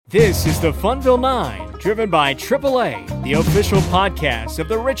This is the Funville 9, driven by AAA, the official podcast of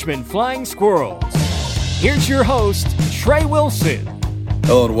the Richmond Flying Squirrels. Here's your host, Trey Wilson.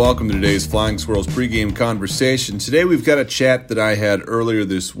 Hello and welcome to today's Flying Squirrels pregame conversation. Today we've got a chat that I had earlier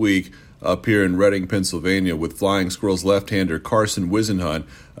this week up here in Reading, Pennsylvania with Flying Squirrels left-hander Carson Whisenhunt.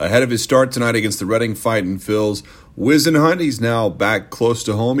 Ahead of his start tonight against the Reading Fightin' Phils. Whisenhunt, he's now back close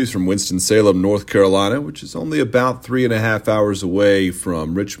to home. He's from Winston-Salem, North Carolina, which is only about 3.5 hours away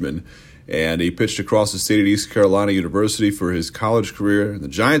from Richmond. And he pitched across the state at East Carolina University for his college career. The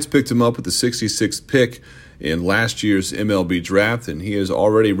Giants picked him up with the 66th pick in last year's MLB draft, and he has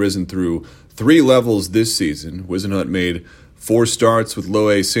already risen through 3 levels this season. Whisenhunt made 4 starts with Low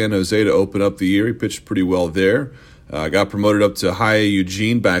A San Jose to open up the year. He pitched pretty well there. Got promoted up to High A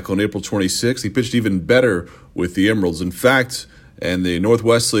Eugene back on April 26th. He pitched even better with the Emeralds. In fact, in the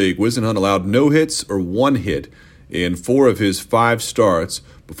Northwest League, Whisenhunt allowed no hits or 1 hit in 4 of his 5 starts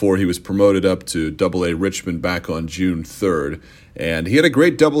before he was promoted up to Double A Richmond back on June 3rd. And he had a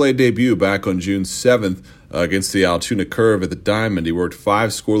great Double A debut back on June 7th against the Altoona Curve at the Diamond. He worked 5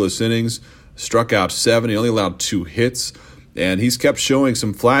 scoreless innings, struck out 7. He only allowed 2 hits. And he's kept showing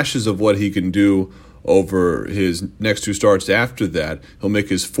some flashes of what he can do over his next 2 starts after that. He'll make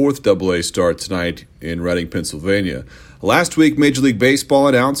his 4th Double-A start tonight in Reading, Pennsylvania. Last week, Major League Baseball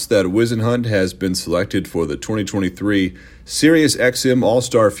announced that Whisenhunt has been selected for the 2023 SiriusXM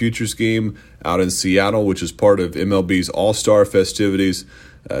All-Star Futures Game out in Seattle, which is part of MLB's All-Star festivities.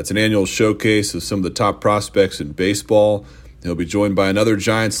 It's an annual showcase of some of the top prospects in baseball. He'll be joined by another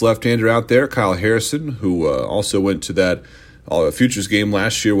Giants left-hander out there, Kyle Harrison, who also went to that Futures Game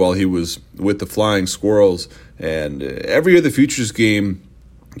last year while he was with the Flying Squirrels. And every year the Futures Game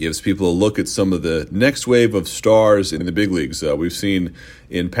gives people a look at some of the next wave of stars in the big leagues. We've seen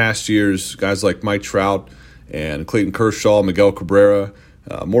in past years guys like Mike Trout and Clayton Kershaw, Miguel Cabrera.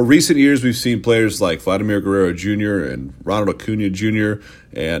 More recent years, we've seen players like Vladimir Guerrero Jr. and Ronald Acuna Jr.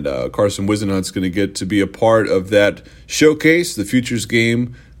 And Carson Whisenhunt's going to get to be a part of that showcase, the Futures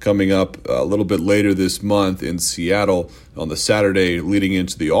Game, coming up a little bit later this month in Seattle on the Saturday leading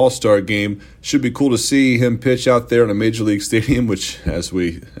into the All-Star Game. Should be cool to see him pitch out there in a Major League stadium, which, as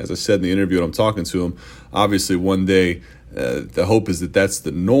I said in the interview when I'm talking to him, obviously one day the hope is that that's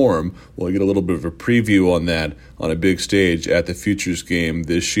the norm. We'll get a little bit of a preview on that on a big stage at the Futures Game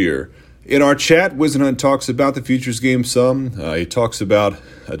this year. In our chat, Whisenhunt talks about the Futures Game some. He talks about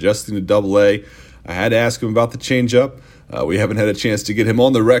adjusting to Double-A. I had to ask him about the changeup. We haven't had a chance to get him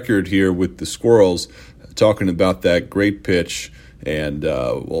on the record here with the Squirrels talking about that great pitch. And,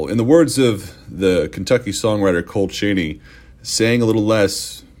 in the words of the Kentucky songwriter Cole Chaney, saying a little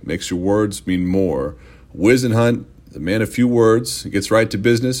less makes your words mean more. Whisenhunt, the man of few words, gets right to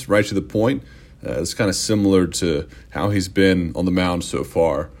business, right to the point. It's kind of similar to how he's been on the mound so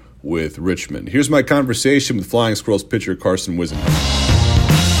far with Richmond. Here's my conversation with Flying Squirrels pitcher Carson Whisenhunt.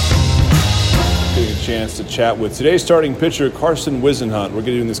 Getting a chance to chat with today's starting pitcher Carson Whisenhunt. We're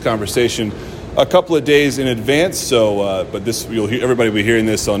getting this conversation a couple of days in advance, but everybody will be hearing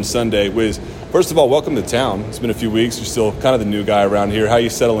this on Sunday. Wiz, first of all, welcome to town. It's been a few weeks. You're still kind of the new guy around here. How are you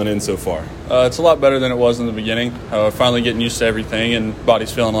settling in so far? It's a lot better than it was in the beginning. Finally getting used to everything, and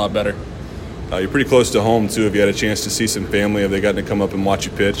body's feeling a lot better. You're pretty close to home, too. Have you had a chance to see some family? Have they gotten to come up and watch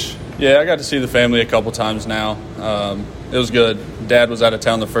you pitch? Yeah, I got to see the family a couple times now. It was good. Dad was out of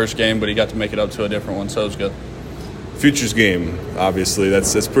town the first game, but he got to make it up to a different one, so it was good. Futures Game, obviously,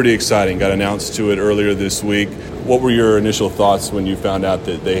 that's pretty exciting. Got announced to it earlier this week. What were your initial thoughts when you found out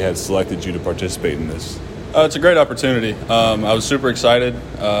that they had selected you to participate in this? It's a great opportunity. I was super excited.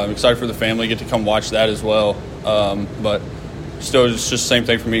 Excited for the family, get to come watch that as well. But still, it's just the same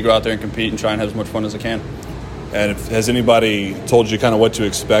thing for me, go out there and compete and try and have as much fun as I can. And has anybody told you kind of what to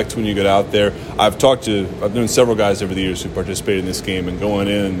expect when you get out there? I've known several guys over the years who participated in this game, and going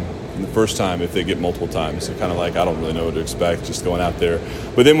in the first time, if they get multiple times, they're kind of like, I don't really know what to expect, just going out there.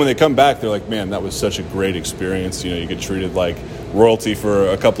 But then when they come back, they're like, man, that was such a great experience. You get treated like royalty for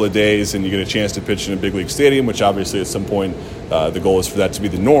a couple of days, and you get a chance to pitch in a big league stadium, which obviously at some point the goal is for that to be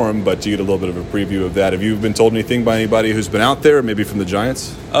the norm, but to get a little bit of a preview of that. Have you been told anything by anybody who's been out there, maybe from the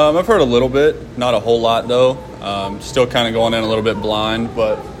Giants? I've heard a little bit, not a whole lot though. Still kind of going in a little bit blind,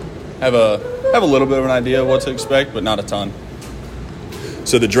 but have a little bit of an idea of what to expect, but not a ton.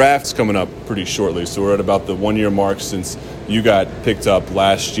 So the draft's coming up pretty shortly, so we're at about the 1-year mark since you got picked up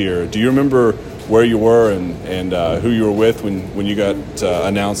last year. Do you remember where you were and who you were with when you got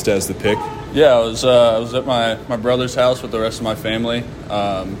announced as the pick? Yeah, I was at my brother's house with the rest of my family.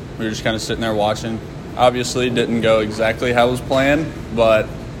 We were just kind of sitting there watching. Obviously, didn't go exactly how it was planned, but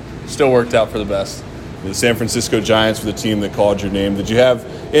still worked out for the best. The San Francisco Giants were the team that called your name. Did you have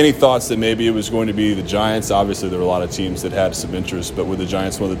any thoughts that maybe it was going to be the Giants? Obviously, there were a lot of teams that had some interest, but were the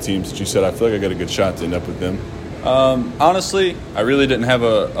Giants one of the teams that you said, I feel like I got a good shot to end up with them? Honestly, I really didn't have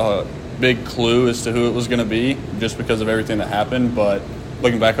a big clue as to who it was going to be just because of everything that happened, but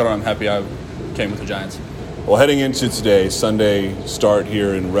looking back on it, I'm happy I came with the Giants. Well, heading into today, Sunday start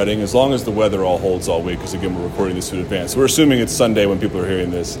here in Reading, as long as the weather all holds all week, because again, we're recording this in advance. We're assuming it's Sunday when people are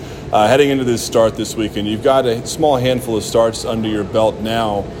hearing this. Heading into this start this weekend, you've got a small handful of starts under your belt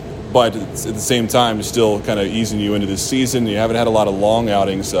now, but at the same time, it's still kind of easing you into this season. You haven't had a lot of long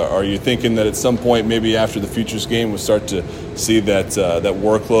outings. Are you thinking that at some point, maybe after the Futures Game, we'll start to see that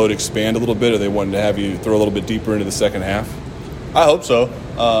workload expand a little bit? Are they wanting to have you throw a little bit deeper into the second half? I hope so.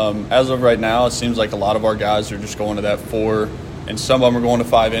 As of right now, it seems like a lot of our guys are just going to that 4, and some of them are going to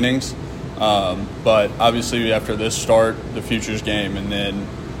 5 innings. But obviously after this start, the Futures Game, and then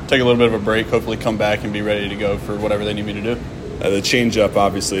take a little bit of a break, hopefully come back and be ready to go for whatever they need me to do. The changeup,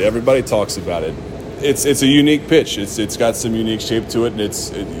 obviously, everybody talks about it. It's a unique pitch. It's got some unique shape to it,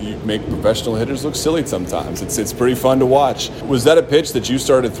 and you make professional hitters look silly sometimes. It's pretty fun to watch. Was that a pitch that you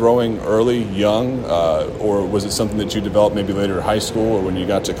started throwing early, young, or was it something that you developed maybe later in high school or when you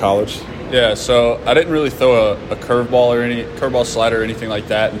got to college? Yeah, so I didn't really throw a curveball or any curveball slider or anything like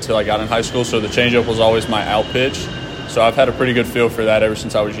that until I got in high school. So the changeup was always my out pitch. So I've had a pretty good feel for that ever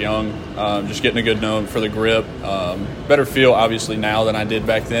since I was young. Just getting a good known for the grip. Better feel obviously now than I did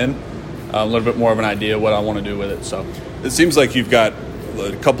back then. A little bit more of an idea what I want to do with it. So it seems like you've got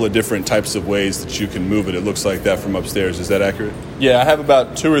a couple of different types of ways that you can move it. It looks like that from upstairs. Is that accurate? Yeah, I have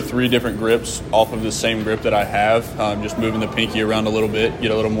about 2 or 3 different grips off of the same grip that I have. Just moving the pinky around a little bit,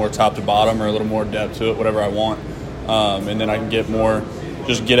 get a little more top to bottom or a little more depth to it, whatever I want. And then I can get more,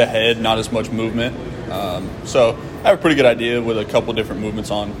 just get ahead, not as much movement. So I have a pretty good idea with a couple different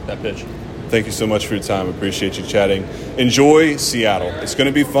movements on that pitch. Thank you so much for your time. Appreciate you chatting. Enjoy Seattle. It's going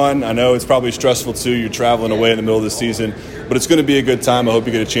to be fun. I know it's probably stressful too. You're traveling away in the middle of the season, but it's going to be a good time. I hope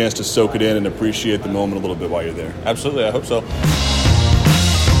you get a chance to soak it in and appreciate the moment a little bit while you're there. Absolutely. I hope so.